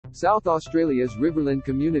South Australia's Riverland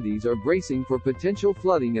communities are bracing for potential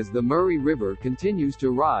flooding as the Murray River continues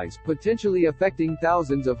to rise, potentially affecting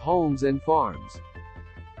thousands of homes and farms.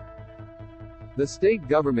 The state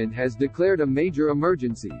government has declared a major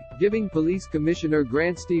emergency, giving Police Commissioner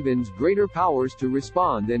Grant Stevens greater powers to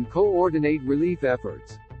respond and coordinate relief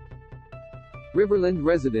efforts. Riverland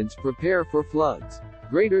residents prepare for floods.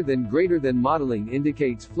 Greater than modeling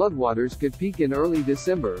indicates floodwaters could peak in early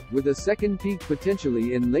December, with a second peak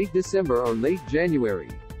potentially in late December or late January.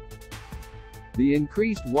 The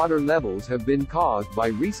increased water levels have been caused by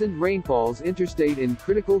recent rainfalls interstate in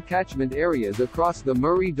critical catchment areas across the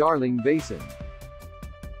Murray-Darling Basin.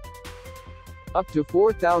 Up to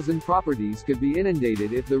 4,000 properties could be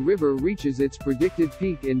inundated if the river reaches its predicted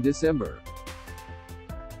peak in December.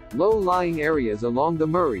 Low-lying areas along the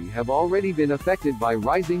Murray have already been affected by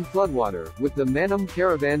rising floodwater, with the Mannum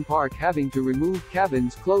Caravan Park having to remove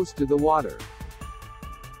cabins close to the water.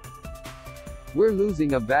 "We're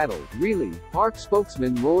losing a battle, really," park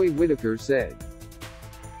spokesman Roy Whitaker said.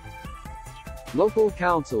 Local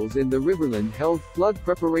councils in the Riverland held flood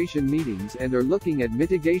preparation meetings and are looking at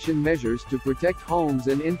mitigation measures to protect homes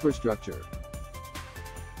and infrastructure.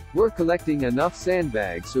 "We're collecting enough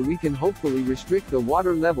sandbags so we can hopefully restrict the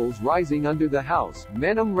water levels rising under the house,"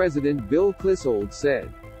 Mannum resident Bill Clissold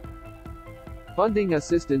said. Funding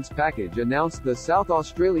assistance package announced. The South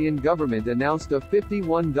Australian government announced a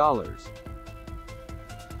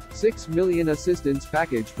 $51.6 million assistance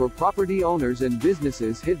package for property owners and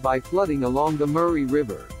businesses hit by flooding along the Murray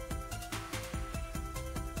River.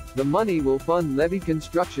 The money will fund levee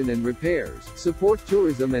construction and repairs, support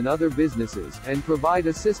tourism and other businesses, and provide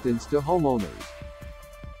assistance to homeowners.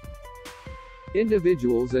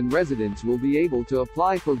 Individuals and residents will be able to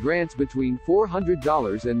apply for grants between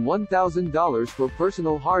 $400 and $1,000 for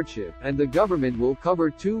personal hardship, and the government will cover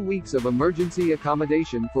 2 weeks of emergency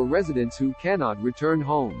accommodation for residents who cannot return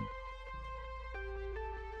home.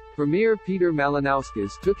 Premier Peter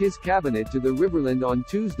Malinauskas took his cabinet to the Riverland on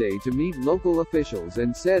Tuesday to meet local officials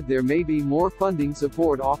and said there may be more funding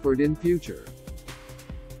support offered in future.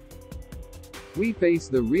 "We face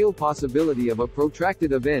the real possibility of a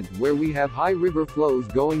protracted event where we have high river flows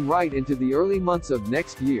going right into the early months of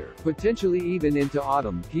next year, potentially even into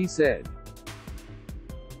autumn," he said.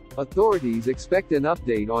 Authorities expect an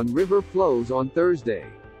update on river flows on Thursday.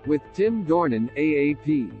 With Tim Dornan,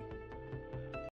 AAP.